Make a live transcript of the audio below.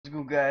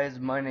good, guys?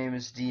 My name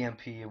is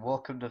DMP, and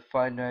welcome to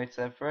Five Nights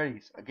at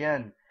Freddy's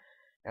again.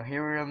 Now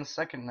here we're on the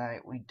second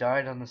night. We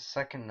died on the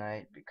second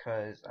night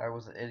because I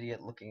was an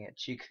idiot looking at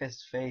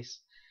Chica's face.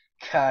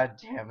 God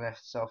damn that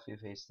selfie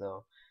face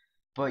though.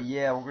 But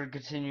yeah, we're gonna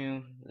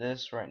continue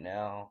this right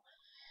now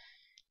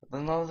with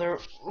another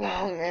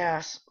long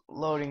ass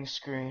loading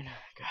screen.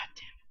 God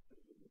damn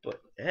it.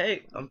 But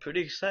hey, I'm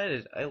pretty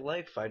excited. I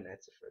like Five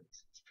Nights at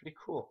Freddy's. It's pretty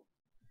cool.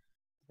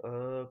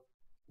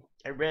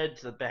 I read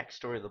the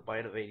backstory of the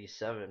Bite of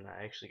 87.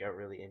 I actually got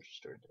really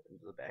interested in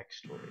the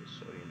backstory,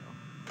 so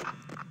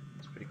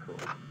it's pretty cool.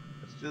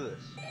 Let's do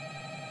this.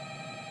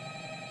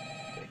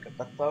 Pick up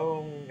the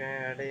phone,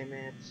 goddamn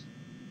it.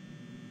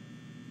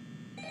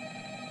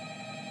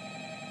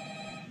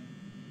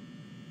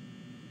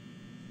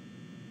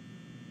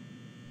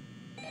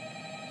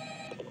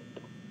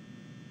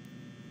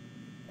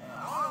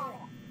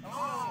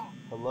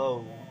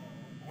 Hello.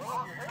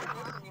 Well, if you're here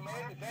with us and you made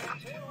it to day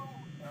 2,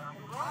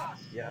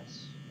 congrats.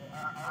 Yes. I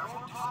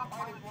won't talk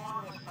quite as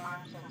long this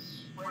time since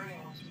Freddy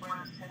and his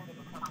friends tend to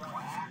become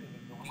more active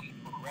as the week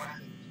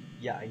progresses.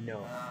 Yeah, I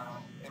know.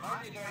 It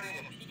might be a good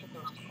idea to peek at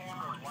those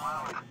cameras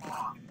while I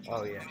talk.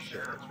 Oh yeah,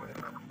 sure, that's right.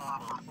 In a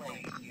proper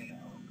place, you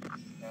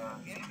know.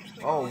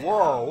 Oh,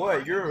 whoa,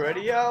 what? You're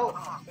already out?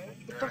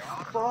 What the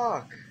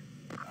fuck?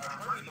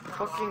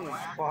 Fucking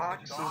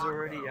Fox is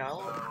already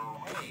out?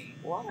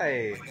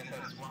 Why?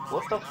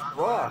 What the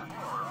fuck?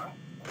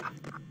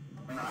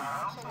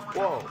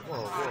 Whoa,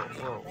 whoa, whoa,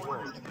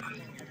 whoa,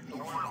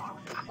 whoa.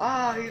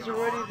 Ah, he's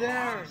already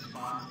there!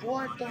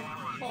 What the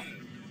fuck?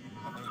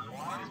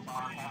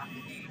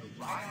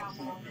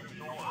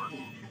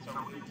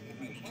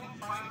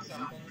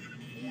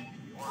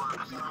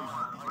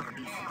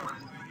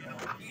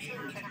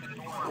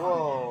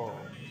 Whoa,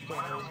 what the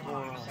hell's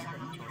going on?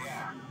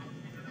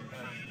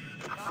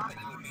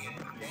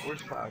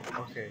 Where's Fox?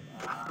 Okay.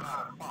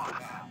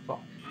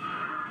 Fuck.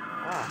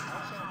 Ah,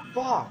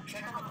 fuck!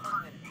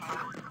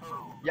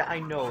 Yeah, I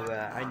know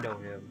that. I know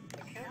him.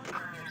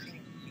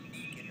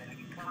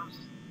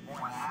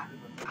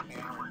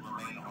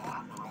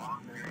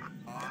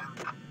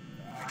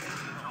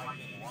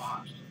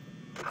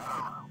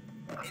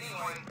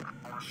 Anyway,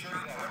 I'm sure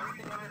you got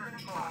everything under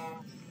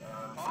control.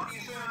 Talk to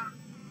you soon.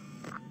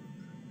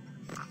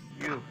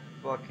 You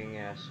fucking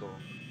asshole.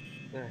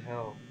 What the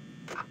hell?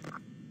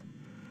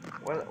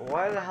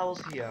 Why the hell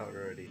is he out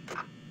already?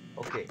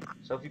 Okay,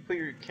 so if you put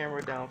your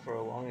camera down for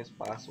as long as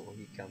possible,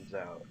 he comes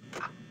out.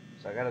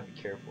 So I gotta be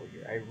careful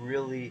here. I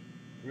really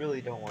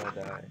don't want to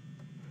die.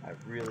 I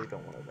really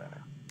don't want to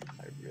die.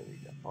 I really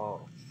don't.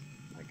 Oh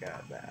my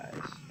god, the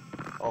eyes.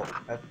 Oh,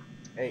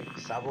 hey,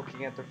 stop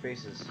looking at their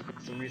faces.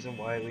 It's the reason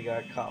why we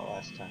got caught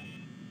last time.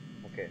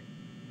 Okay.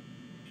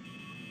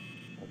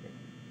 Okay.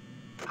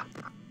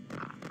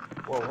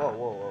 Whoa, whoa,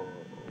 whoa, whoa,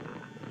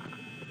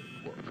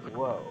 whoa, whoa.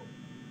 Whoa.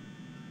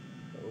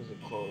 That was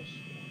a close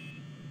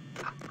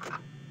one.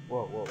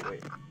 Whoa, whoa,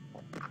 wait.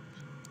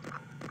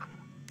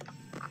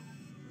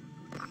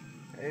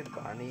 Hey,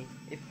 Bonnie.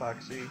 Hey,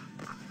 Foxy.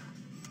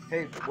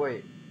 Hey,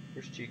 wait.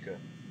 Where's Chica?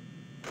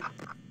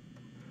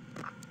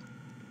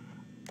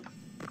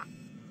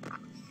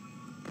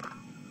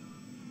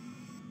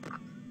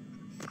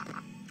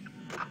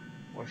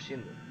 Oh, is she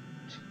in the...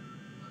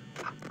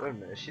 Wait a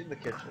minute, is she in the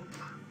kitchen?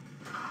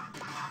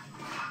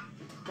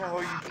 What the hell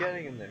are you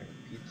getting in there?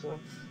 Pizza?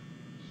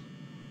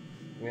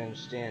 We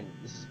understand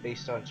this is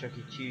based on Chuck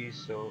E.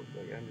 Cheese, so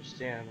I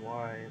understand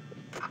why. But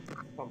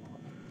come on.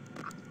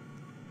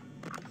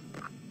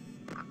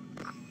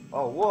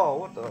 Oh, whoa,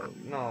 what the?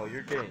 No,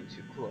 you're getting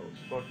too close.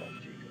 Fuck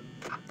off, Chica.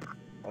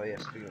 Oh yeah,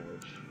 speaking of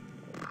which.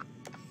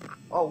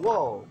 Oh,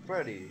 whoa,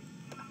 Freddy.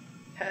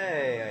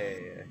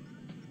 Hey,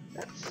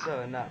 that's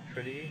not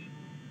pretty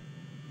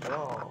at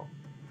all.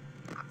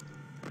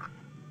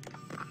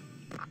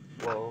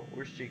 Whoa,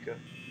 where's Chica?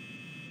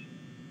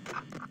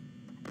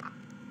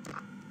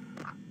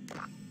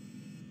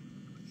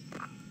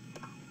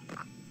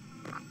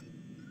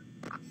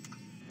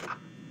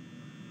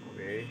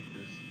 Okay,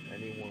 is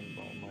anyone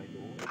by my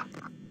door?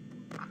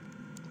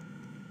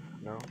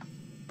 No?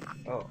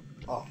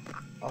 Oh,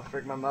 oh,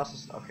 frick, my mouse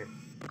is, okay. I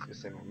was gonna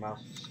say my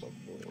mouse is stuck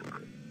for a little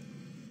bit.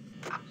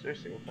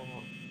 Seriously, what the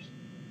hell?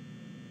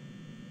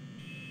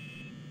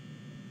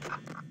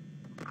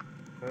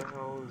 What the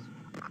hell is...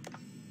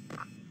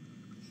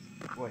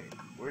 Wait,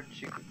 where'd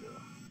Chica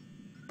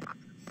go?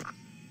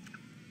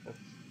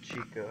 That's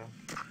Chica.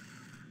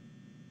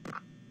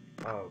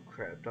 Oh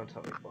crap, don't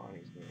tell me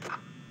Bonnie's name.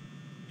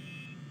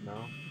 No?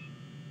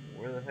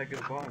 Where the heck is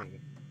Bonnie?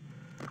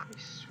 I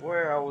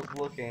swear I was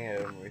looking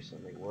at him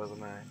recently,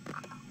 wasn't I?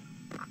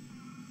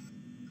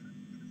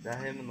 Is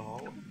that him in the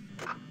hallway?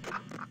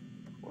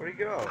 Where'd he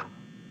go?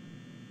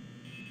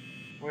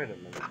 Wait a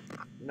minute.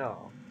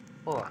 No.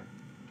 Hold on.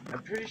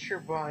 I'm pretty sure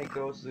Bonnie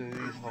goes through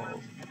these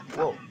halls.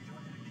 Whoa.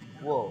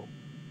 Whoa.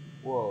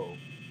 Whoa.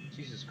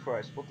 Jesus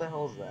Christ, what the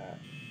hell is that?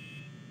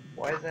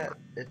 Why is that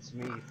it's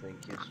me thing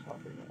keeps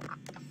popping up?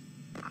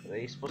 Are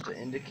they supposed to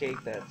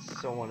indicate that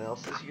someone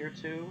else is here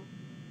too?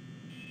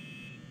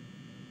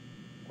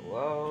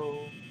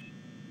 Hello?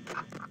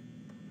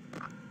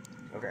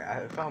 Okay,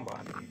 I found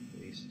Bonnie, at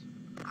least.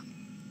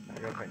 I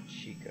gotta find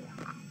Chica.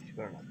 She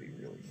better not be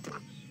really close.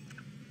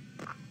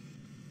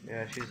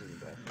 Yeah, she's in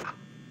the bathroom.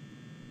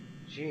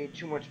 She ate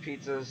too much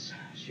pizzas.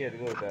 She had to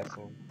go to the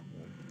bathroom.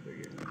 Yeah,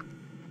 figure.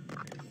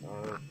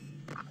 Uh,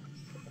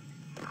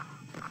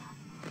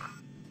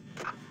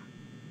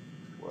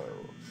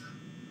 whoa.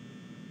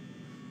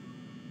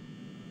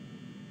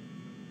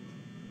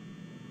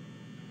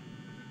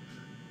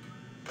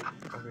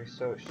 Okay,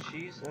 so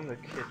she's in the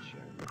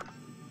kitchen.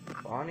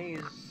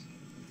 Bonnie's...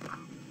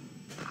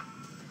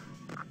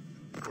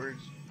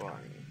 Where's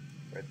Bonnie?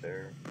 Right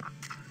there.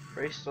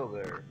 Ray's still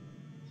there.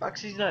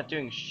 Foxy's not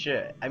doing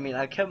shit. I mean,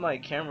 I kept my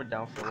camera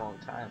down for a long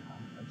time.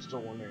 I'm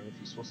still wondering if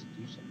he's supposed to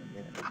do something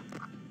in it.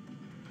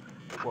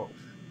 Whoa.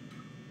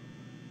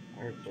 I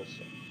heard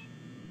footsteps.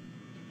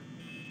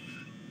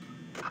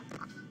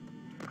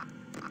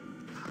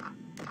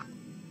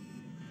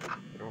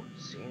 I don't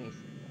see anything though.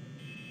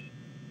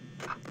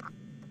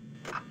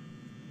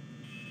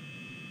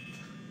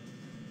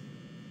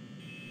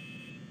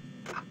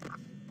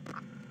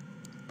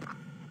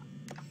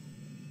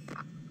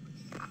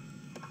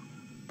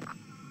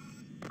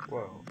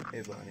 Whoa.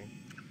 Hey, Bonnie.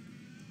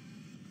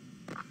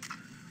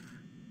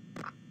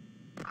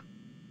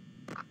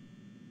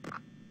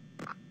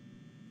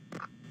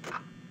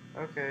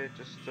 Okay,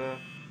 just,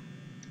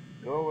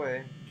 go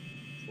away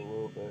for a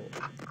little bit.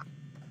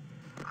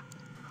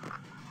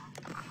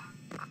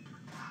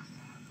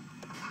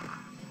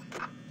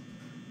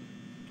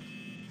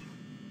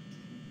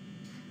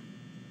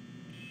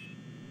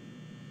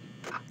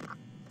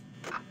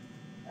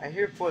 I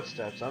hear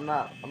footsteps. I'm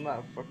not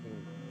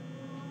fucking...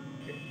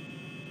 Okay.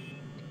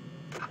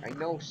 I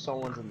know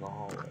someone's in the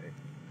hallway.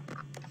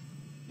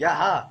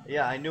 Yeah,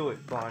 yeah, I knew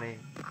it, Bonnie.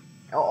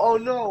 Oh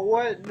no,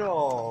 what?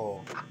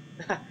 No!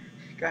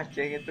 God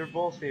dang it, they're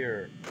both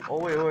here. Oh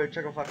wait,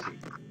 check on Foxy.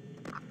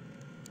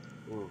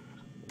 Ooh,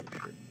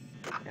 sure.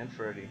 And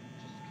Freddy,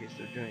 just in case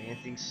they're doing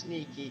anything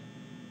sneaky.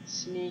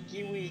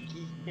 Sneaky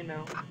weaky, you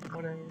know,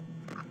 whatever.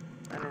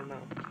 I don't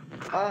know.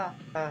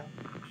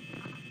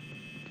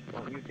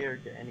 Don't you dare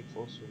get any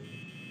closer to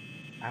me.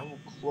 I will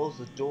close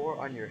the door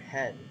on your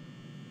head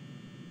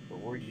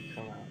before you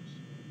come out.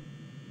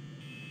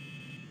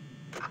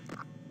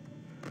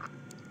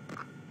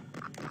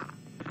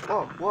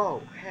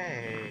 Whoa,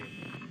 hey.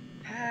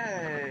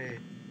 Hey!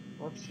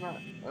 Let's not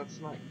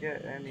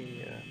get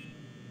any,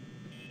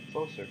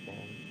 closer,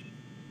 friend.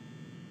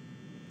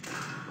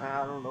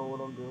 I don't know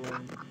what I'm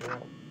doing.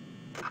 Crap.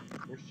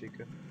 Where's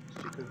Chica? Is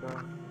Chica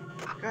gone?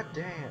 God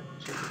damn,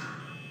 Chica.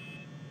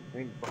 I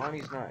mean,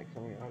 Bonnie's not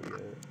coming out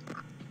yet.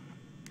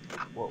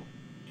 Whoa.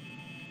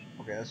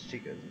 Okay, that's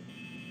Chica, isn't it?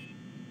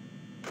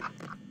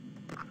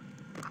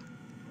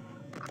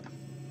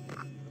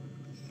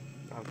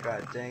 Oh,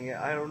 god dang it.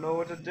 I don't know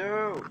what to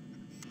do.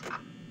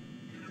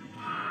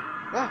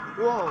 Ah,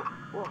 whoa.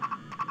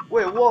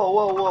 Wait,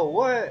 whoa,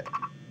 what?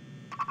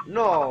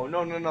 No.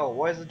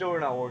 Why is the door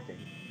not working?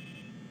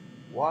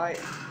 Why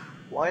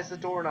is the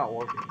door not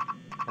working?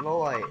 And the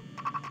light.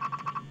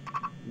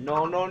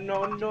 No.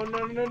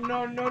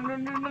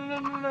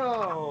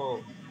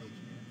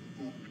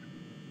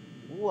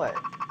 What?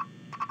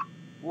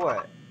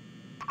 What?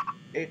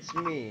 It's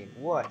me.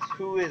 What?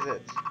 Who is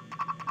it?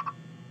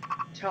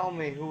 Tell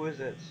me, who is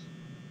it?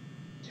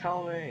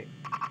 Tell me.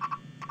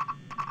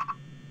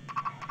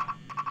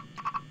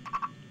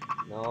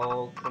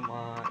 No, come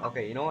on.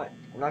 Okay, you know what?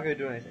 I'm not gonna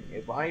do anything.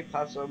 If Bonnie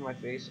pops up in my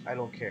face, I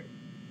don't care.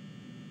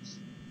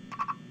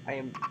 I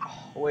am...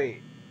 Oh,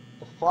 wait.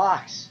 The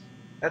fox!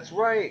 That's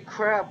right!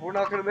 Crap, we're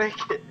not gonna make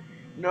it!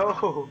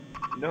 No!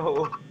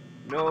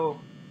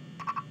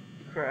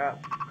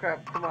 Crap,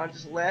 come on,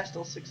 just last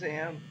till 6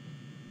 a.m.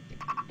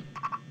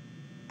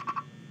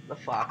 The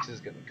fox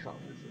is gonna come,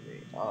 isn't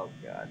he? Oh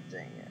god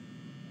dang it.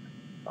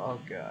 Oh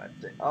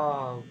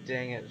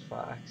dang it,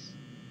 fox.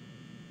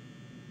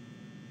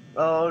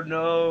 Oh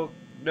no!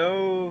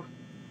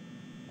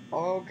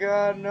 Oh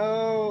god,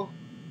 no!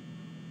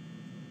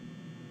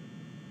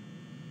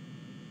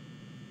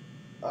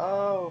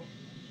 Oh,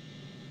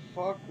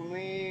 fuck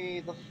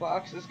me! The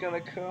fox is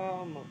gonna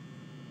come!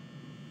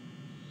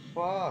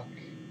 Fuck!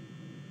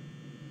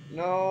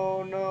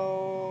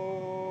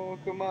 No!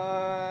 Come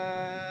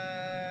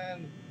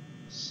on!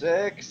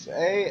 6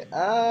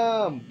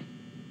 a.m.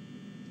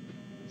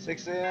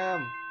 6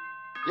 a.m.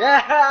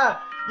 Yeah!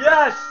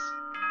 Yes!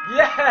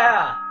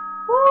 Yeah!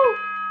 Woo!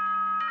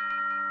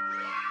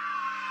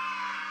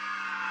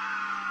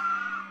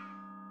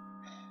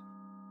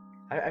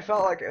 I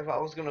felt like if I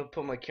was gonna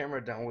put my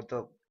camera down with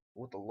the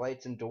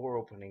lights and door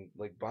opening,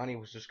 like Bonnie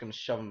was just gonna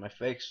shove in my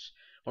face,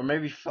 or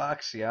maybe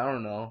Foxy. I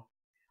don't know.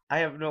 I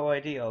have no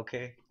idea.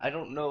 Okay, I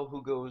don't know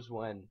who goes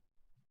when.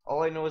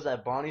 All I know is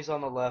that Bonnie's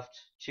on the left,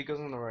 Chico's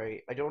on the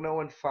right. I don't know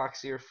when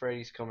Foxy or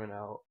Freddy's coming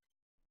out.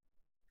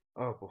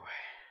 Oh boy,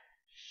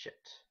 shit!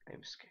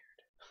 I'm scared.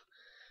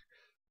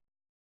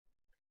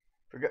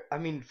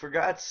 For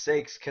God's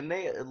sakes, can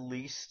they at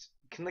least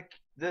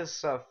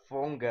this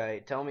phone guy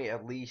tell me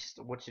at least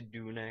what to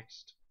do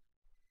next?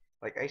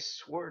 Like, I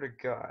swear to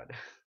God.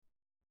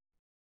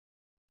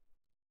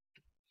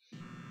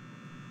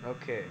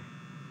 Okay,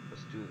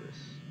 let's do this.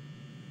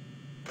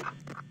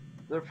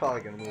 They're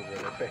probably gonna move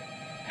right away.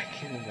 I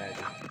can't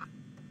imagine.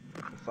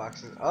 The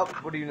foxes up.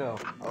 What do you know?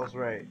 I was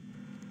right.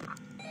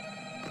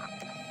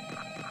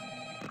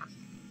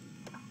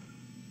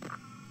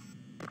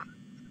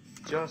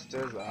 Just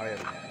as I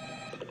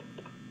imagined.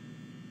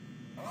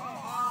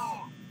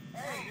 Oh,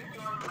 hey, you're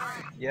doing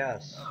great.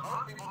 Yes.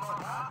 Most people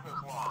don't last this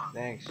long.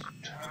 Thanks. I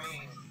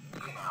mean,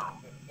 you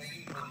know, they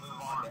usually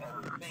move on to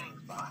other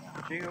things by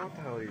now. Chica, what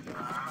the hell are you doing?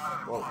 I'm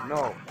not Well, implying no.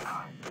 that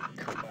die.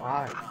 Come But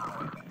on. it's not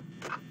like that.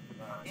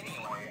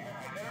 Anyway,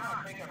 I better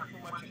not take up too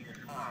much of your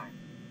time.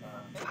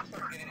 Things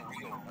are getting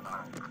real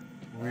tonight.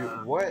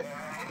 What? Hey,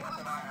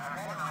 listen, I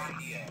had an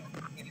idea.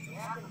 If you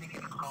happen to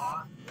get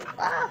caught,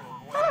 Ah!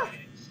 to avoid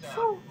getting stuck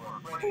or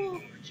Freddy,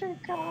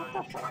 Chica, what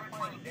the try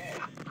playing dead.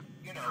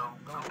 You know,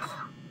 go limp.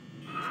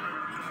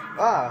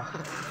 Ah!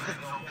 Maybe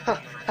they'll think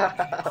you're an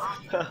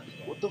empty costume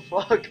instead. What the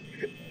fuck? Then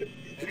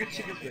Look at again,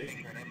 Chica's if they face.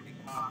 think you're an empty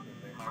costume,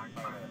 they might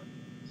try to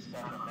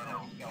stuff a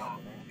metal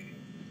skeleton into you.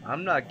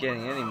 I'm not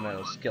getting any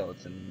metal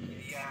skeleton in me.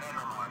 Yeah,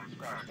 never mind.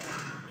 Scratch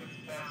that. It's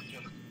best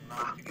just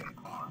not to get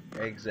caught.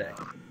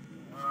 Exactly.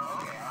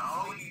 Okay,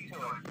 I'll leave you to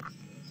it.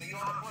 See you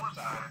on the flip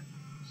side.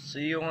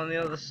 See you on the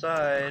other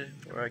side,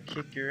 where I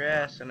kick your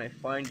ass and I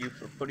find you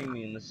for putting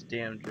me in this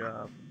damn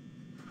job.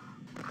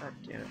 God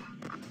damn it.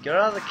 Get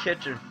out of the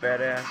kitchen,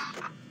 fat ass.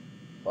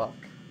 Fuck.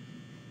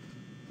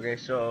 Okay,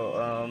 so,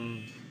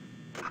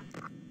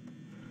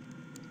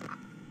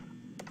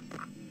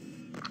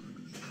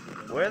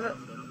 where the...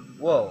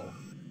 Whoa.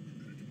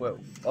 Whoa.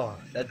 Oh,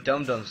 that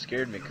dum-dum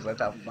scared me, because I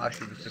thought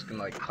Foxy was just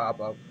gonna, like, pop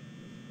up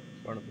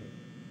in front of me.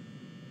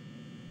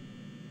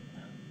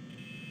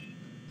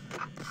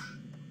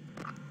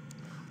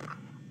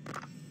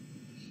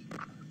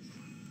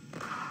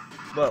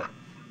 Whoa.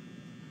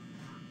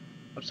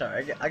 I'm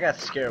sorry, I got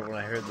scared when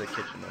I heard the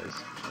kitchen noise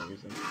for some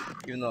reason.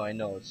 Even though I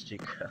know it's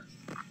Chica.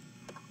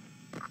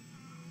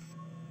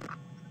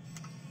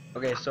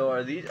 Okay, so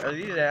are these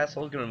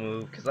assholes gonna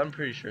move? Cause I'm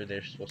pretty sure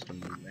they're supposed to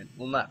move. And,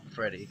 well, not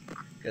Freddy,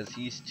 cause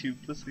he's too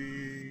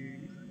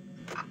pussy.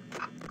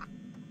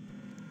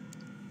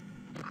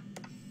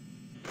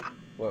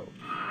 Whoa,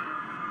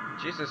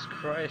 Jesus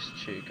Christ,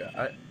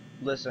 Chica!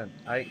 Listen.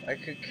 I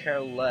could care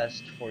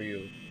less for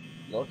you.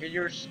 Look at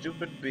your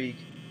stupid beak,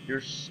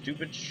 your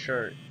stupid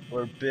shirt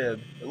or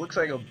bib. It looks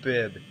like a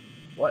bib.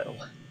 What?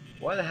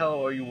 Why the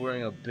hell are you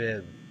wearing a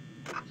bib?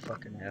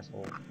 Fucking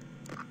asshole.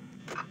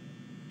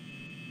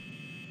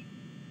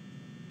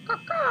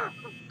 Quack,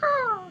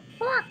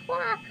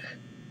 quack,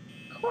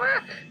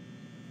 quack,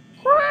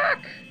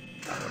 quack.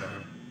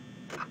 Whatever.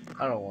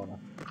 I don't wanna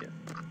get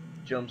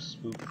jump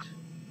spooked.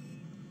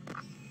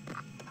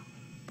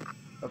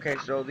 Okay,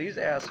 so these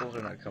assholes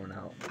are not coming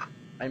out.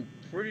 I'm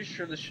pretty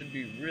sure this should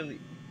be really...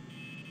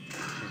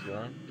 She's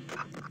gone.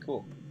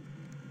 Cool.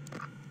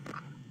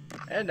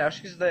 And now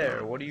she's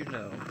there. What do you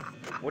know?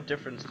 What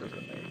difference does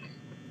it make?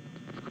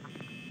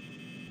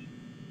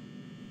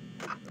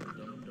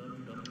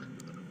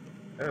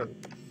 Oh,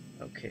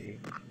 okay.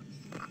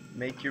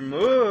 Make your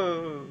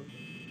move.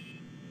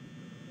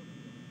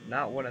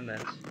 Not what I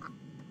meant.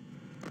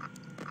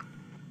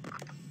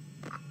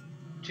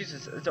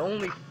 Jesus, it's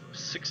only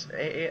 6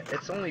 a.m.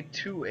 It's only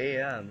 2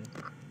 a.m.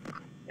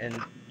 and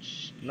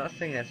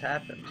nothing has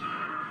happened.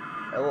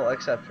 Oh, well,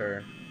 except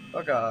her.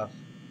 Fuck off.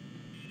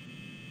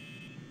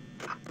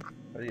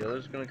 Are the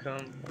others gonna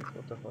come? Like,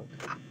 what the fuck?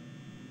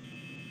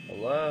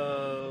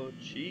 Hello,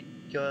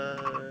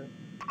 Chica.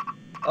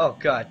 Oh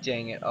god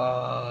dang it!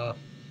 Oh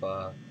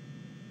fuck!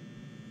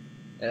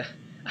 I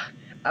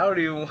don't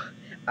even.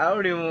 I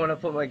don't even want to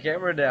put my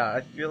camera down.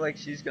 I feel like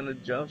she's gonna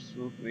jump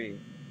swoop me.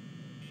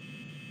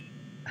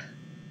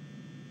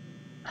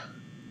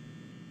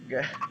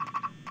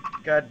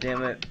 God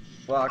damn it!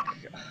 Fuck.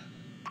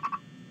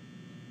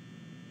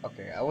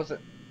 Okay, I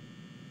wasn't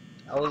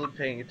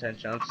paying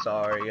attention. I'm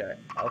sorry.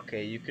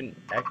 Okay, you can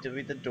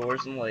activate the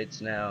doors and lights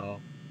now.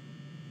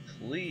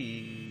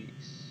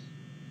 Please.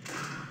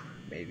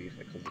 Maybe if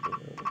I close the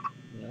door.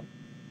 No.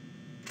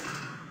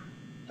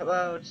 How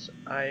about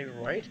I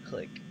right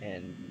click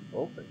and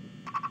open?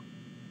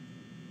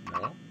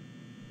 No.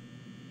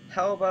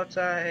 How about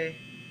I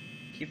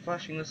keep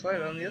flashing this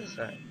light on the other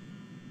side?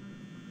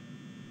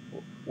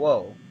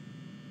 Whoa.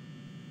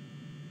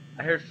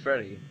 I heard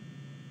Freddy.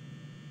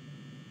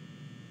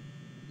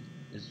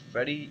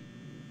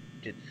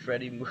 Did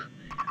Freddy move?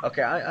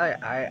 Okay,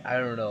 I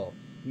don't know.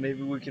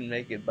 Maybe we can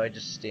make it by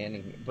just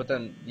standing here. But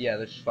then, yeah,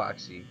 there's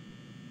Foxy.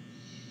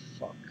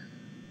 Fuck.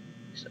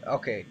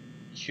 Okay,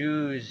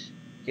 choose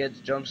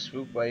get jump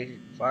spooked by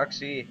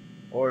Foxy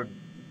or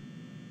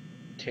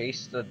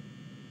taste the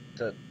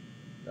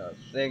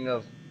thing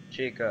of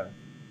Chica.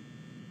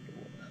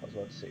 I was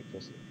about to say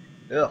pussy.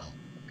 Ugh.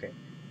 Okay,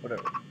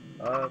 whatever.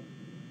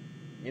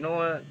 You know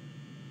what?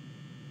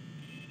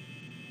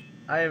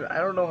 I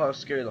don't know how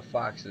scary the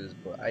fox is,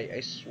 but I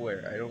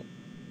swear I don't.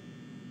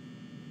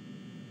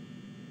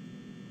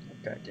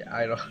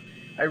 God,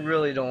 I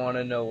really don't want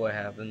to know what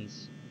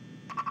happens.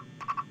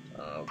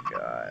 Oh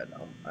God.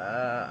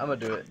 I'm gonna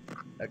do it.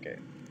 Okay.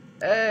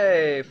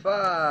 Hey,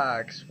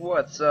 Fox,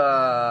 what's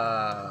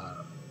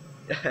up?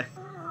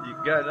 You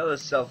got another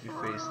selfie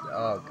face.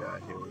 Oh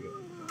god, here we go.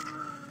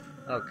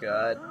 Oh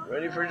god,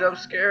 ready for a jump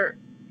scare?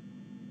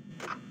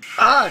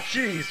 Ah,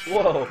 jeez,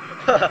 whoa!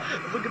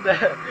 Look at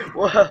that!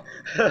 Whoa,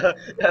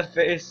 that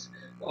face!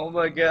 Oh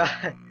my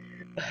god!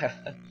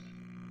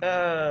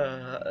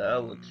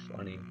 That looks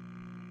funny.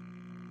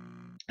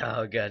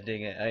 Oh god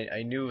dang it!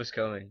 I knew it was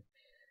coming.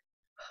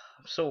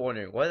 I'm still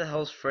wondering why the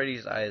hell's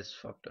Freddy's eyes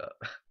fucked up.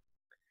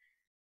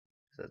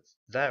 Is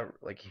that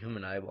like a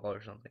human eyeball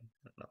or something?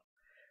 I don't know.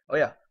 Oh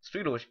yeah,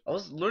 speaking of which, I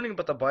was learning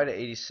about the Beta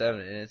 87,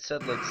 and it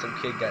said like some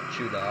kid got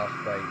chewed off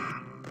by,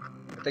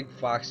 I think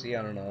Foxy,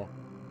 I don't know.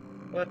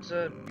 But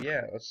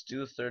yeah, let's do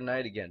the third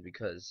night again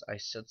because I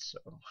said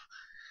so.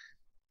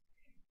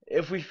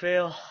 If we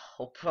fail,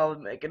 we'll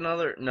probably make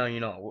another. No,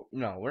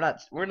 no,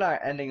 we're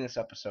not ending this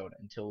episode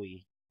until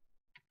we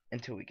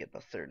get the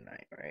third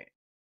night, right?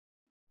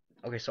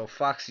 Okay, so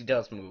Foxy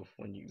does move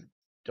when you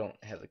don't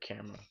have the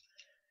camera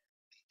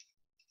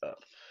up.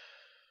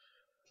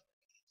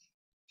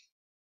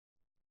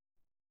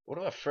 What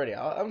about Freddy?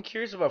 I'm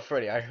curious about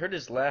Freddy. I heard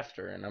his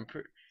laughter, and and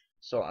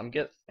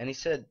he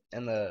said,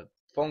 and the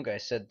phone guy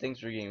said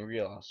things were getting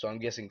real. So I'm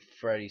guessing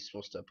Freddy's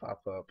supposed to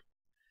pop up.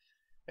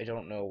 I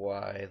don't know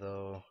why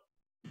though.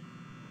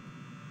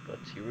 But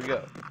here we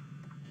go.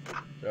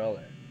 They're all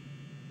there.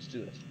 Let's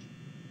do this.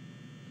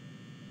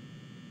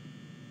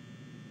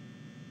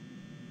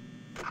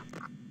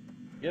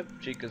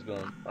 Yep, Chica's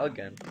gone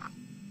again.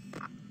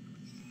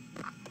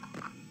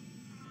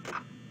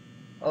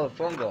 Oh, the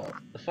phone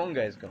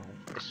guy's gone.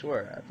 I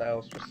swear, I thought I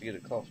was supposed to get a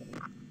call from him.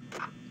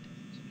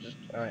 So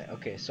alright,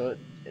 okay, so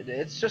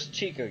it's just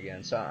Chica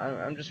again. So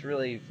I'm just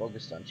really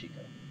focused on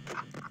Chica.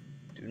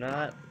 Do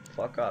not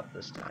fuck up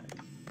this time.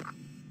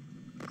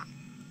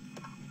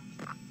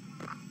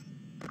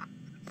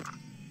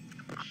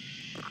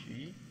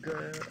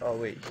 Chica. Oh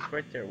wait, he's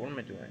right there. What am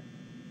I doing?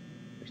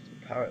 Wasting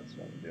power. That's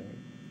what I'm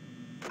doing.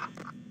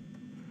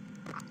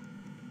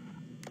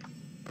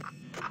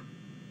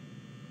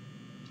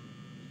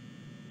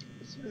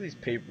 Let's do these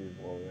papers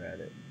while we're at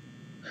it.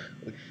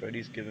 Look,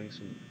 Freddy's giving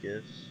some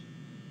gifts.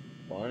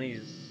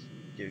 Bonnie's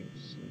giving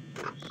some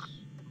gifts.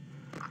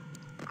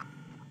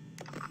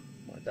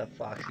 I thought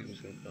Foxy was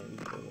gonna come,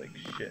 but like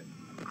shit.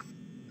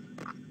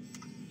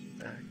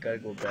 Gotta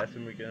go to the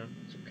bathroom again.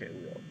 It's okay,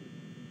 we all do.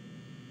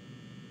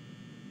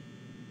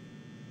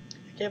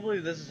 I can't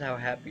believe this is how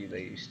happy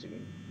they used to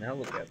be. Now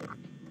look at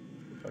them.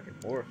 They're fucking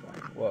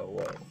horrifying. Whoa,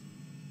 whoa.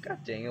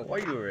 God dang it, why are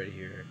you already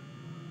here?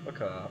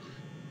 Fuck off.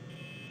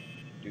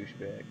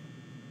 Douchebag.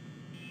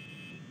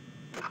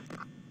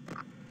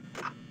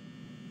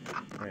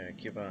 Alright,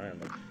 keep an eye on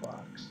the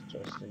fox,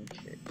 just in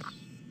case.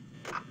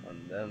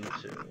 On them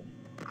too.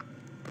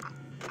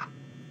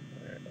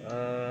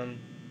 Alright,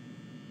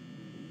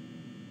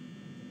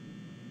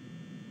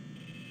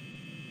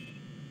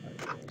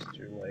 it's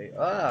too late.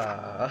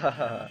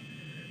 Ah!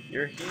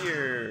 You're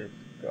here!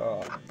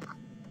 God.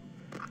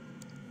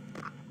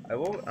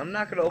 I'm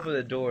not gonna open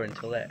the door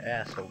until that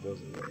asshole goes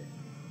away.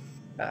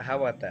 How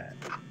about that?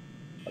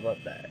 How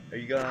about that? Are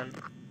you gone?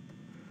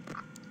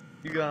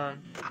 You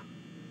gone?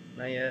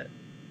 Not yet?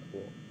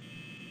 Cool.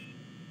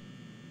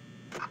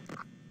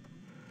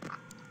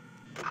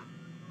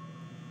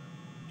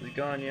 Is he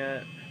gone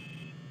yet?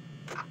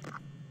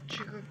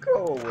 Chica,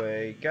 go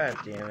away. God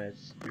damn it.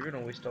 You're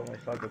gonna waste all my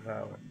fucking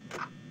power.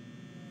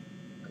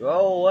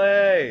 Go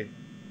away!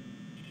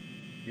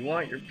 You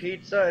want your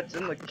pizza? It's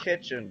in the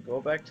kitchen.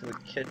 Go back to the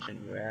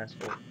kitchen, you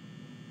asshole.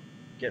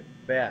 Get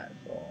fat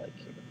for all I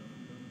care.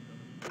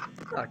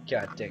 Oh,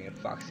 god dang it,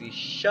 Foxy.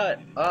 Shut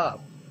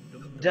up!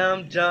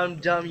 Dumb,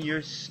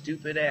 your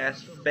stupid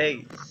ass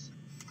face.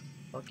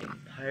 Fucking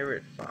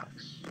pirate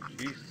fox.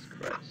 Jesus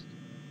Christ.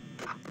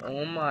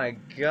 Oh my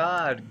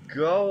god,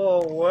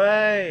 go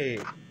away!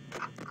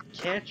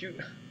 Can't you...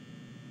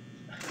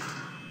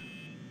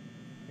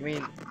 I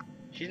mean,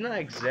 she's not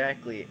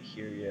exactly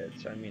here yet,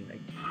 so I mean,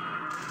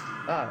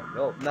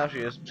 no, now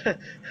she is.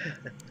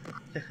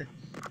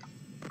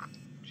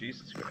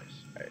 Jesus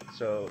Christ. Alright,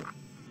 so...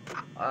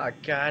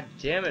 god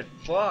damn it,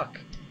 fuck!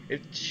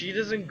 If she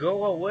doesn't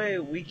go away,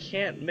 we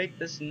can't make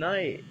this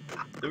night.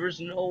 There is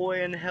no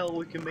way in hell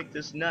we can make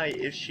this night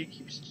if she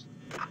keeps...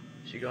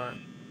 She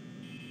gone?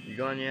 You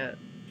gone yet?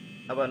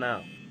 How about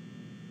now?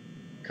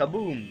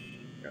 Kaboom!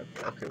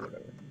 Okay,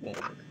 whatever. Won't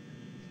work.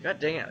 God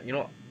dang it, you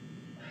know...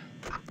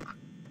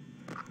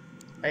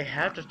 I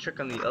have to check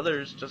on the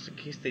others just in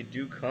case they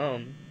do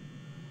come.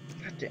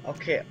 God damn,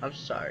 okay, I'm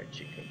sorry,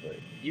 Chica, but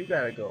you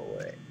gotta go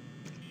away.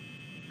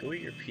 Go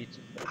eat your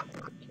pizza.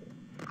 Okay.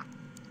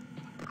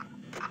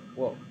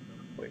 Whoa,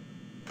 wait.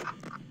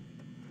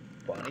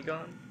 Bonnie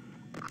gone?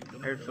 I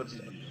heard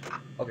footsteps.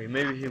 Okay,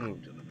 maybe he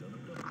moved.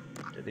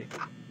 Did he?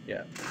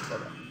 Yeah.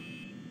 God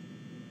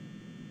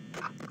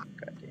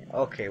damn.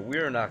 Okay,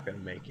 we're not gonna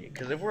make it.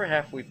 Because if we're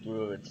halfway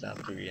through, it's not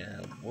 3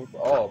 a.m.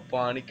 Oh,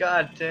 Bonnie.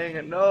 God dang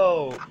it,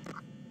 no!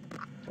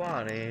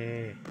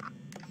 Bonnie.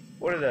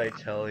 What did I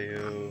tell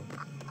you?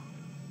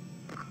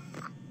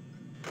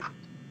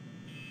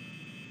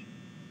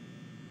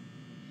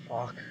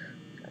 Fuck.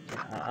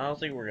 I don't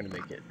think we're gonna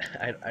make it.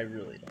 I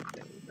really don't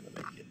think we're gonna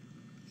make it.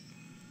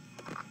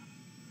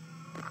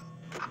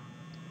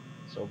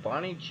 So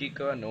Bonnie,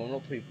 Chica,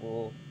 normal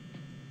people.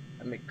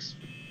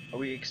 Are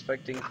we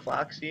expecting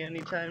Foxy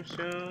anytime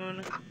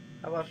soon?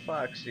 How about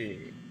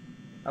Foxy?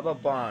 How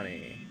about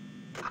Bonnie?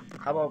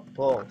 How about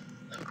both?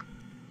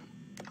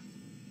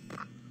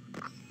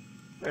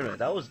 Wait a minute,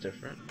 that was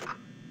different.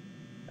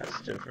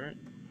 That's different.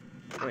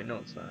 Wait, no,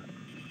 it's not.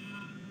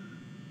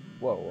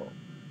 Whoa, whoa.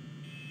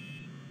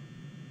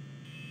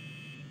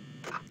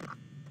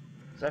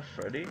 Is that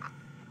Freddy?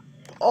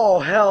 Oh,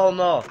 hell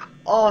no!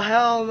 Oh,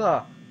 hell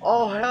no!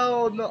 Oh,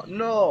 hell no!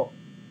 No!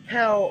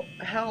 Hell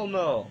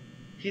no!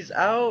 He's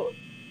out?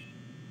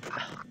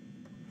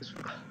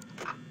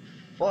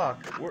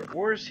 Fuck,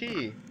 where's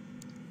he?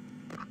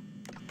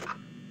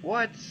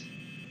 What?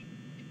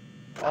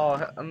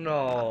 Oh,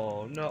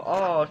 no, no.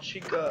 Oh,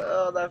 Chica,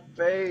 oh, that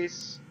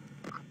face.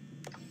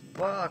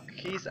 Fuck,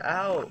 he's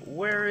out.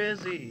 Where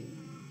is he?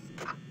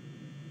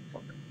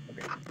 Fuck,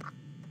 okay.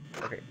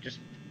 Okay, just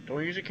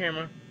don't use your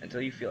camera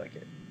until you feel like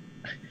it.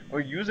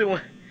 Or use it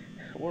when...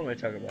 What am I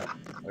talking about?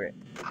 Okay,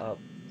 fuck.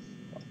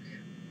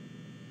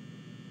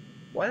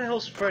 Why the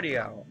hell's Freddy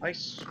out?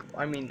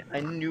 I mean,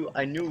 I knew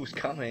it was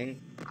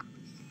coming.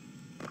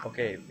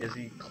 Okay, is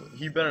he...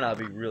 He better not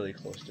be really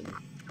close to me.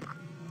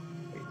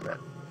 Wait,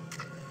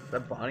 is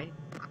that Bonnie?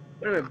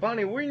 Wait a minute,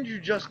 Bonnie, wouldn't you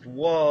just...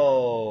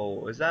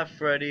 Whoa, is that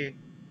Freddy?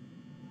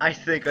 I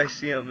think I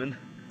see him in...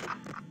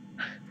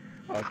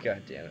 Oh,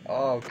 god damn it.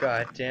 Oh,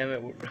 god damn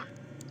it.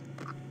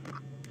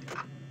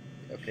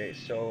 Okay,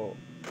 so...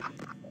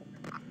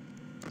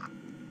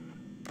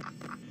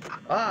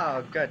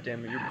 Ah, god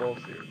damn it, you're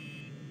both here.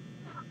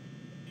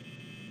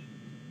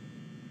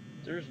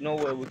 There's no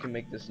way we can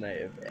make this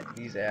night if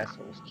these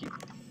assholes keep...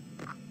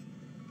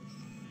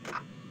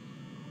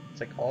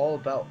 It's like all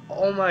about...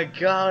 Oh my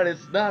god,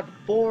 it's not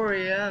 4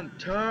 AM.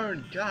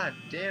 Turn, god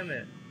damn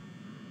it.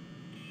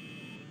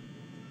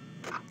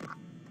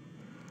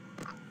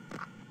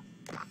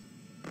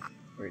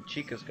 Alright,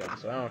 Chica's gone,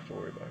 so I don't have to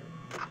worry about her.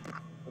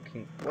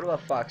 Okay, what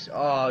about Fox?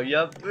 Oh,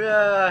 yep,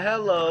 yeah,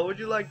 hello, would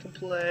you like to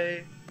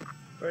play?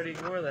 Freddy,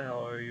 where the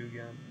hell are you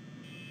again?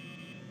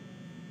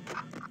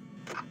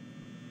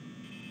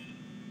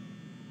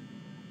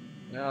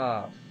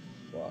 Ah,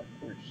 fuck,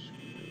 we're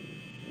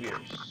screwed. We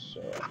are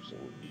so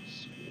absolutely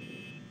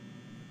screwed.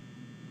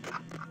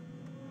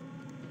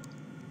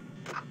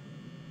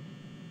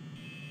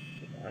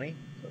 Bonnie?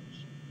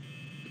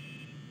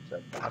 Is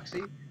that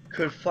Foxy?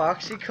 Could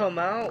Foxy come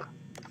out?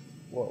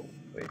 Whoa,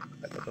 wait,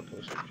 I thought the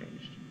poster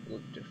changed. It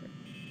looked different.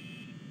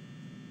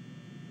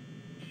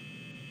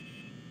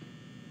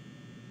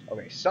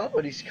 Okay,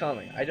 somebody's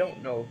coming. I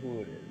don't know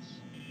who it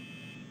is.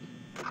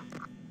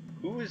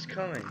 Who is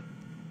coming?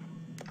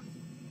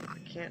 I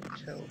can't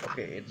tell.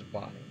 Okay, it's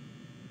Bonnie.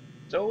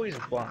 It's always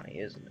Bonnie,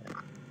 isn't it?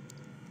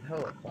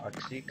 Hello,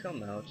 Foxy,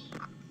 come out.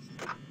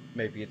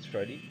 Maybe it's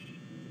Freddy.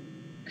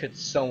 Could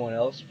someone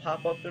else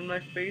pop up in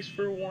my face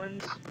for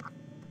once?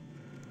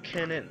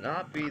 Can it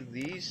not be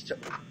these two?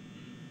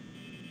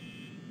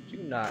 Do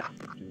not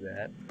do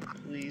that,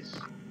 please.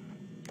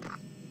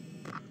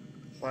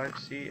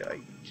 Foxy,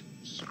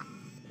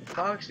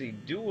 Foxy,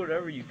 do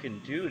whatever you can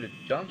do to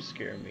jump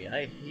scare me.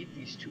 I hate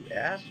these two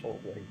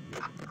assholes right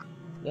here.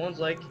 One's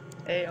like,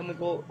 hey, I'm gonna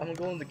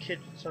go in the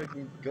kitchen so I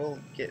can go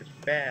get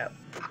fat.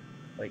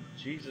 Like,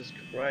 Jesus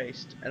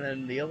Christ. And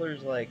then the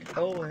other's like,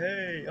 oh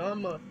hey,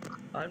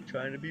 I'm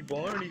trying to be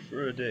Barney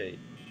for a day.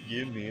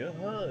 Give me a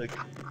hug.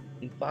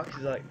 And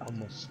Foxy's like, I'm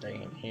gonna stay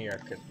in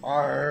here, cause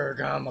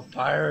arg, I'm a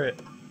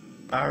pirate.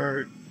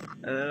 Arg.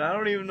 And then I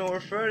don't even know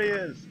where Freddy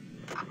is.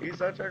 He's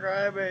such a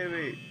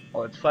crybaby.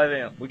 Oh, it's 5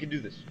 AM. We can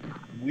do this.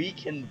 We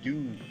can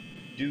do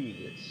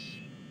this.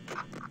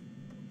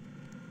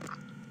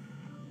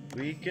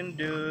 We can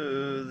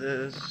do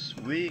this.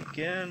 We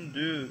can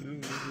do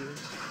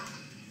this.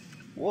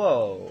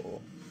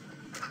 Whoa.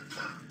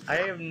 I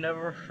have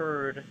never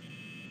heard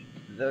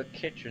the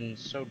kitchen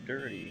so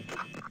dirty.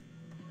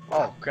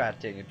 Oh, god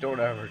dang it. Don't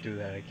ever do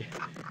that again.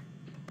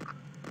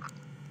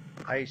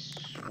 I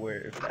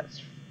swear, if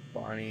that's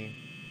Bonnie,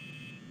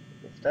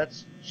 if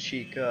that's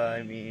Chica,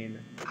 I mean,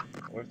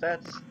 or if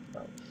that's...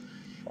 Oh,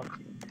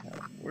 fucking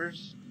hell.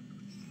 Where's...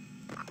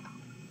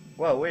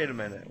 Whoa, wait a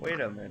minute.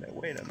 Wait a minute.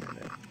 Wait a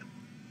minute.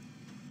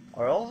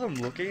 Are all of them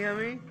looking at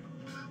me?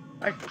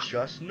 I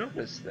just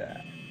noticed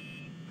that.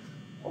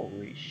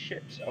 Holy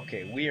shit.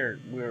 Okay, we're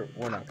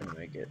not gonna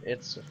make it.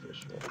 It's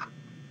official.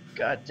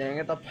 God dang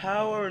it, the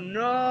power,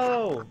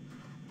 no!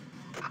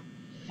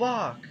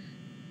 Fuck!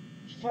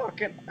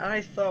 Fucking,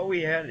 I thought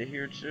we had it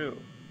here too.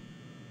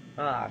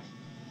 Ah,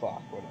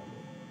 fuck, whatever.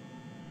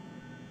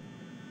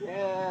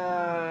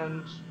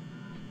 And...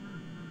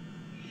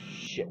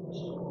 Shit.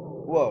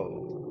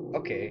 Whoa.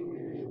 Okay.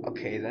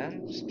 Okay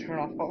then, just turn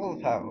off all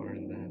the power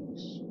and then...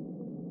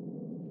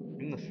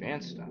 Even the fan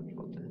stopped.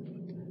 What the...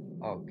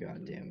 Oh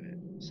god damn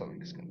it.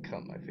 Something's gonna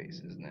cut my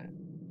face, isn't it?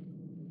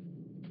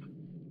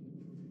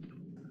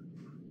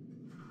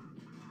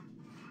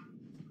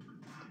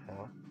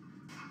 Hell.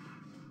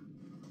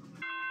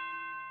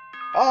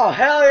 Oh,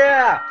 hell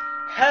yeah!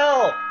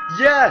 Hell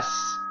yes!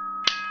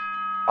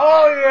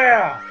 Oh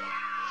yeah!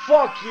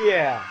 Fuck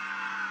yeah!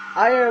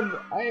 I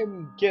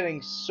am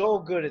getting so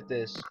good at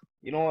this.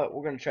 You know what?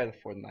 We're gonna try the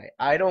fourth night.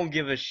 I don't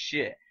give a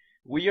shit.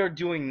 We are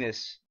doing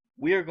this.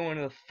 We are going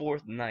to the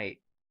fourth night.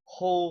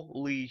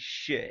 Holy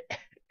shit.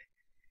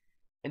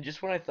 And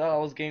just when I thought I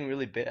was getting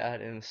really bad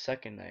in the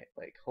second night,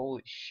 like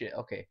holy shit.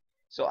 Okay.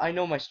 So I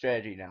know my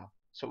strategy now.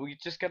 So we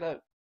just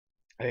gotta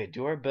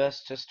do our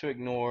best just to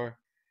ignore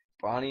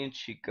Bonnie and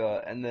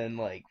Chica, and then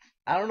like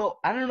I don't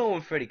know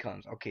when Freddy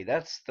comes. Okay,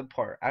 that's the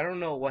part. I don't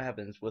know what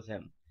happens with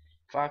him.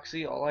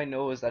 Foxy, all I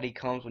know is that he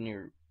comes when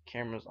your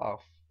camera's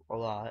off a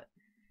lot,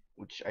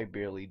 which I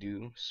barely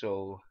do,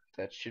 so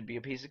that should be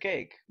a piece of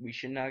cake. We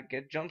should not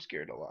get jump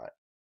scared a lot.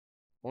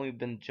 Only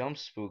been jump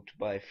spooked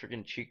by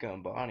freaking Chica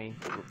and Bonnie.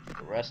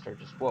 The rest are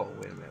just, whoa,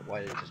 wait a minute,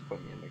 why did they just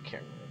put me in the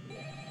camera right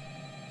there?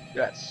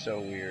 That's so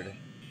weird.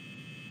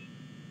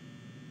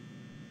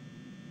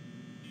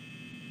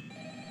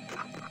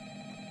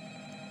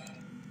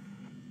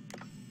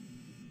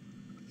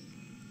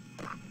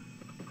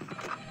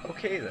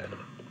 Okay then.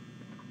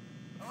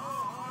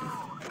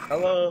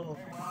 Hello.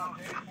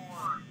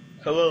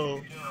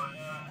 Hello.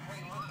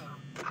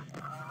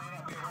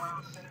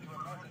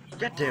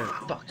 God damn it,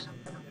 Fox.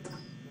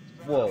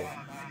 Whoa.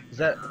 Is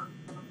that...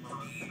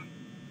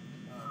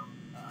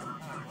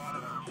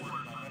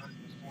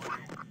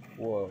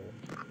 Whoa.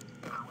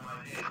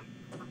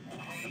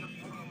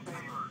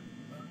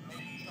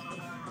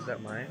 Is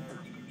that mine?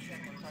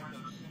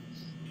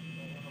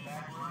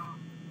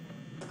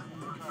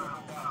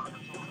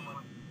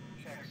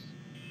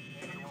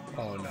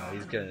 Oh no,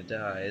 he's gonna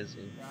die, is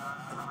he?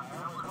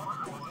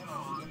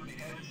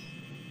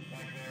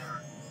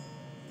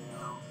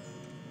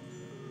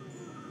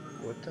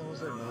 What the hell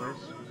was that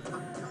noise?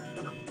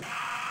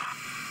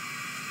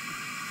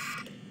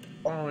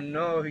 Oh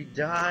no, he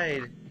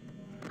died!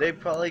 They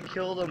probably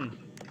killed him!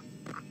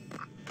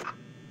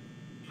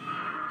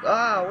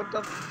 Ah, what the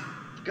f...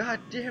 God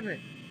damn it!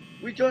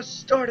 We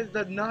just started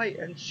the night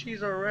and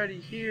she's already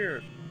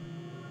here!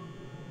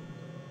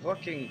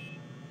 Fucking...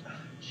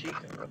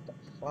 Chica, what the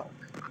fuck?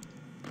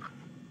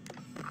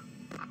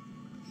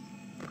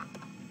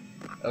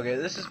 Okay,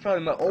 this is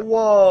probably my... Oh,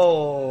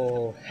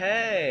 whoa!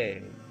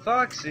 Hey!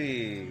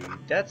 Foxy!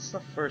 That's the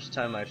first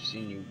time I've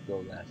seen you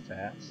go that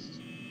fast.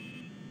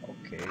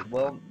 Okay,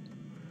 well,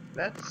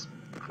 that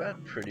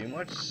pretty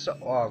much so...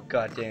 Oh,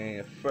 god dang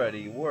it,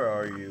 Freddy, where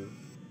are you?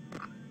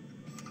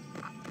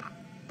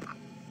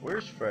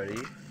 Where's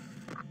Freddy?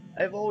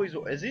 I've always...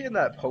 Is he in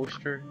that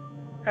poster?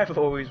 I've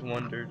always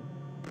wondered.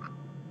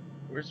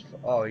 Where's...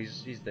 Oh,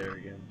 he's there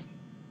again.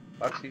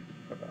 Foxy?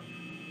 Okay.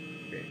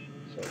 Okay,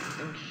 so I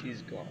think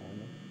she's gone.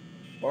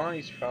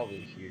 Bonnie's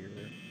probably here.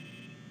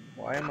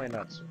 Why am I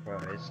not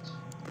surprised?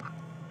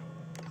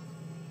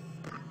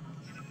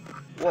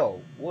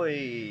 Whoa,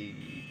 wait,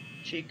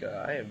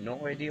 Chica, I have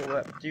no idea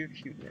what happened to your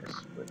cuteness,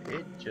 but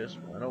it just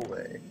went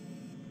away.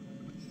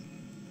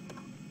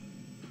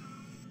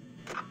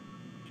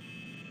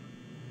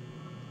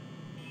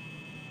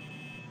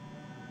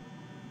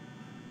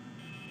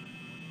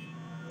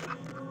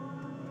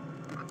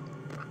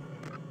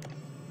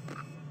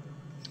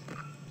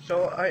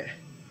 So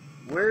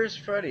where's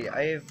Freddy?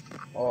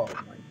 Oh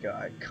my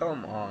god,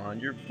 come on,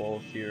 you're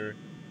both here.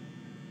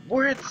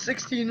 We're at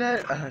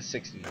 69,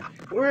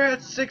 we're at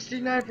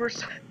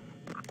 69%.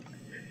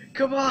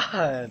 Come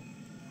on!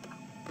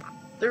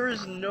 There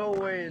is no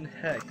way in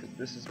heck that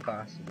this is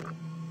possible.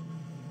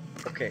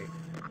 Okay.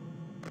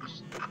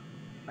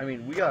 I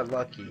mean, we got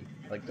lucky.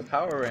 Like, the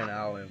power ran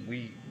out and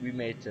we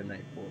made it to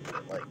night 4,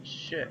 but like,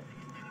 shit.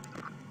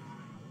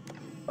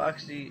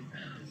 Foxy,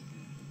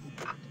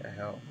 what the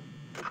hell?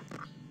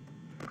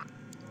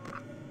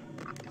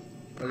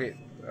 Okay,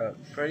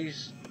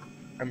 Freddy's,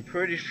 I'm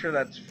pretty sure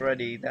that's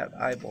Freddy. That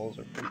eyeballs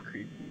are pretty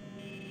creepy.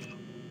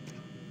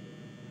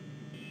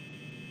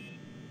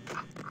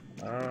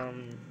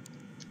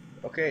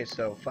 Okay,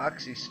 so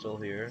Foxy's still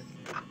here.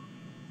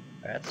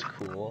 That's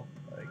cool,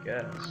 I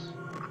guess.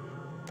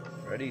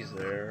 Freddy's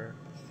there.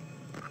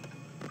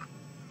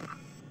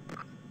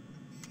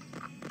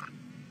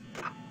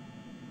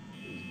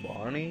 Is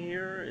Bonnie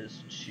here?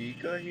 Is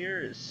Chica here?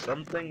 Is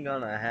something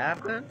gonna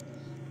happen?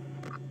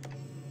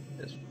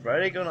 Is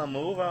Freddy gonna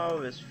move out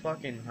of his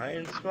fucking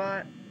hiding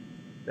spot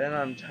that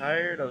I'm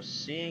tired of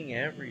seeing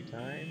every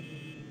time?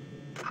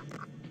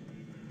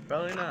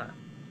 Probably not.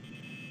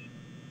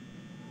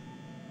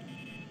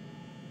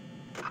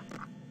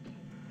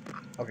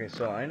 Okay,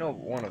 so I know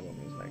one of them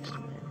is next to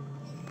me.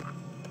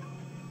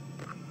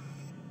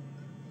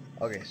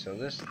 Okay, so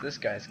this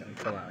guy's gonna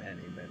come out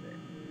any minute.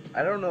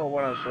 I don't know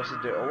what I'm supposed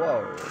to do.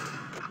 Whoa!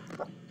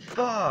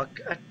 Fuck!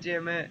 God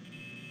damn it!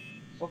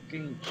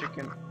 Fucking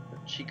chicken,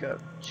 chica,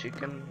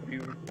 chicken,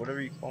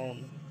 whatever you call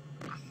them.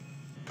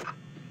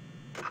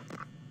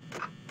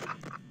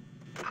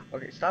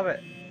 Okay, stop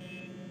it.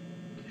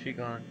 She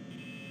gone.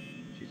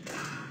 She's gone.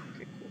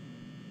 Okay, cool.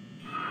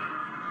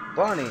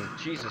 Bonnie,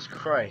 Jesus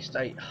Christ,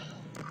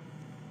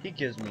 he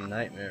gives me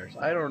nightmares.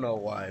 I don't know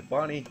why.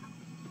 Bonnie.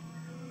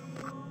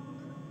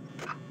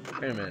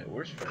 Wait a minute,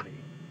 where's Freddy?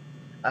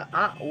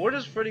 Where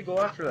does Freddy go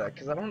after that?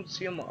 Cause I don't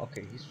see him.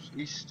 Okay,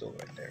 he's still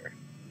right there.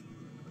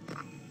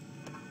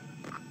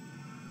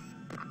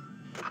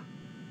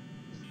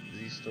 Is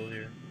he still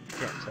here?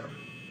 Can't tell.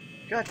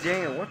 God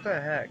dang it! What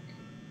the heck?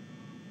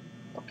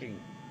 Fucking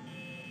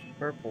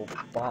purple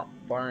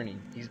Barney.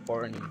 He's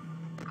Barney.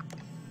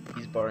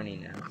 He's Barney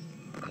now.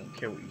 I don't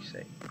care what you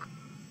say.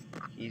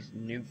 He's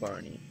new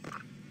Barney.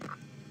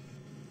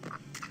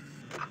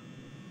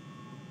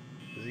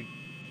 Is he?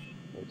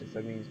 Wait, does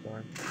that mean he's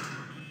gone?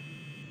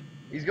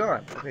 He's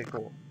gone. Okay,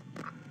 cool.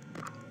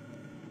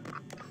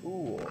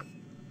 Cool.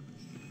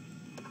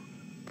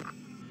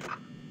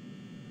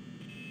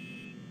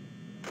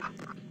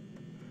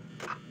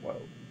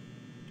 Whoa.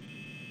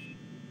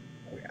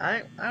 Okay,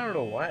 I don't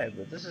know why,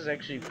 but this is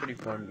actually a pretty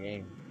fun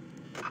game.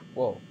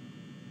 Whoa.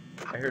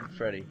 I heard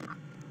Freddy.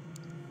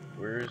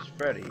 Where's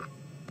Freddy?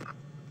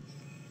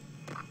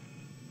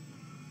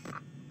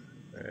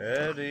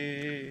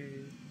 Freddy.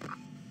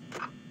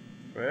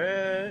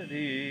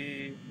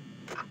 Freddy.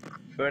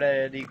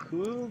 Freddy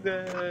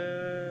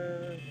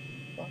Krueger.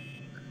 Fuck.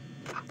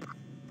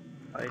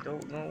 I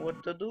don't know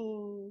what to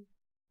do.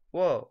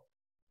 Whoa.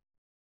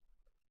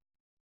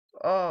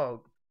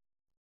 Oh,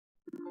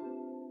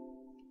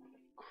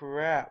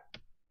 crap.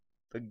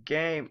 The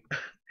game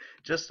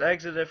just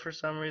exited for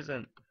some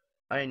reason.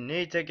 I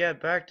need to get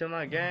back to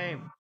my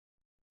game.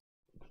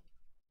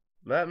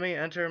 Let me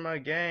enter my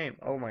game.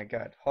 Oh my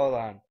god. Hold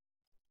on.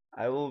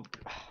 I will.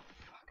 Oh,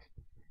 fuck.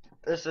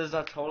 This is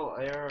a total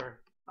error.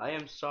 I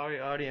am sorry,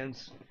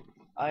 audience.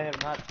 I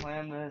have not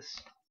planned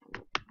this.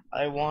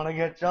 I want to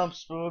get jump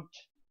spooked.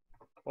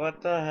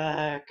 What the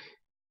heck?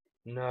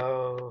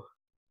 No.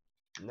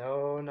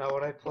 No, not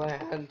what I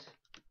planned.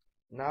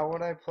 Not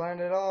what I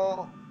planned at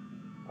all.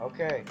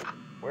 Okay.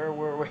 Where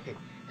were we?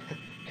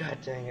 God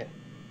dang it.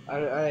 I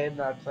had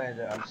not planned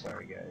it. I'm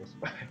sorry, guys.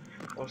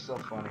 That was so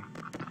funny.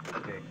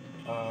 Okay.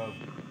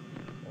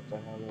 What the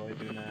hell do I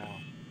do now?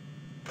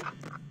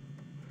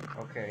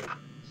 Okay.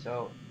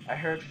 So, I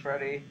heard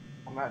Freddy.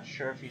 I'm not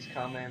sure if he's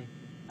coming.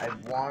 I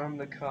want him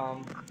to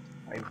come.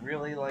 I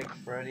really like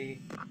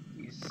Freddy.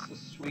 He's a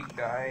sweet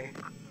guy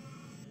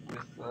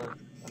with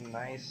a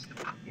nice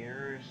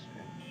ears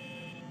and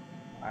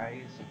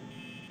eyes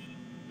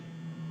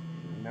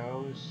and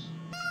nose.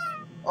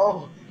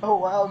 Oh, oh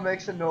wow, it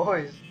makes a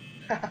noise.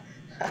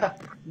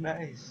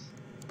 Nice.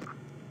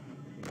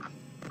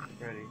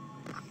 Freddy.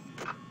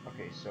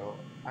 Okay, so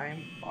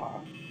I'm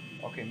off.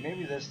 Okay,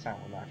 maybe this time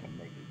we're not gonna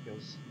make it,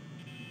 because,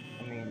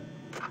 I mean,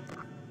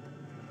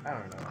 I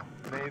don't know.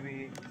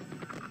 Maybe.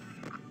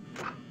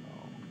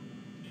 Oh.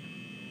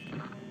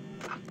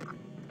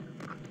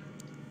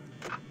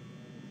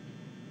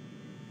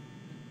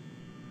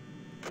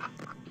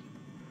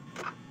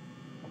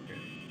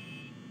 Okay.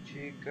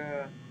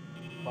 Chica,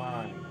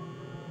 Bonnie.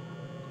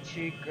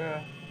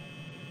 Chica,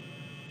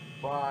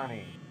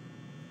 Bonnie.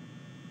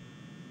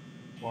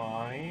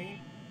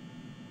 Bonnie,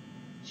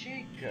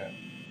 Chica.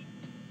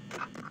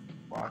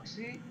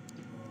 Foxy,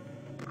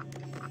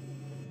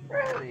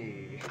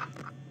 Freddy.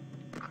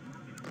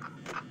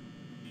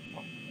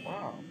 Oh,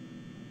 wow.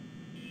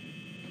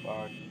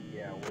 Fuck,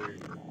 yeah, we're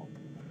now.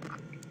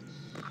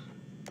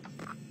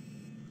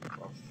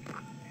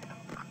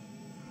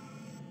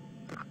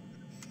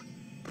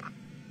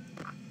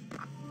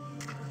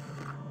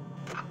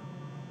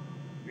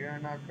 We are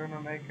not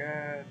gonna make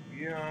it.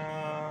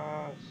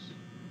 Yes.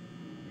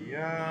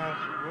 Yes.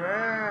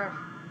 Where?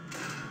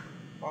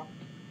 Fuck.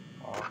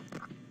 Oh.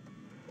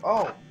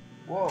 Oh.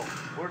 Whoa.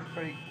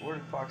 Where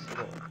did Foxy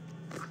go?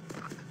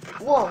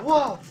 Whoa.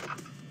 Whoa.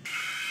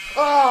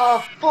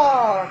 Oh,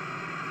 fuck.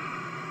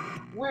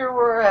 We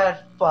were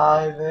at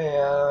 5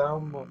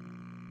 a.m.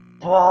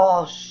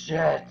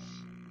 Bullshit.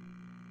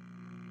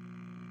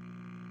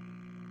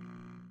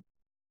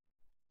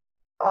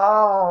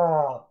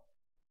 Oh.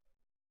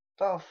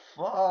 The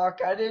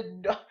fuck? I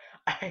didn't know.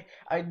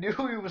 I knew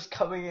he was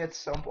coming at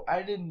some point.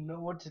 I didn't know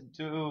what to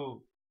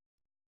do.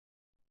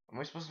 Am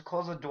I supposed to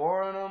close the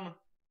door on him?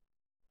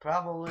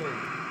 Probably.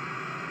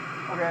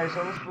 Okay,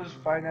 so this was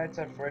Five Nights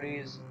at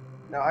Freddy's.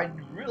 Now, I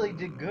really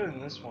did good in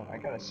this one, I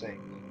gotta say.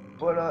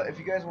 But if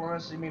you guys want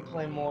to see me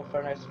play more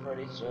Five Nights at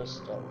Freddy's,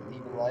 just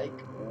leave a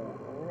like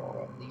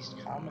or at least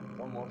comment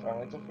for more Five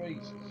Nights at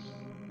Freddy's.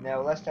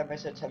 Now, last time I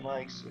said 10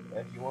 likes.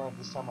 If you want it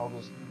this time, I'll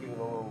just give it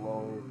a little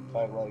lower,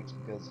 5 likes,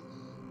 because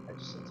I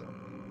just said so.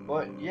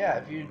 But yeah,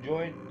 if you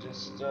enjoyed,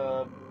 just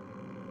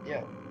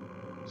yeah,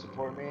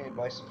 support me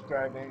by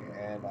subscribing,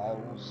 and I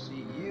will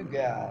see you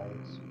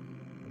guys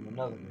in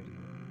another video,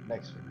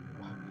 next video.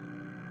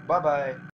 Bye bye.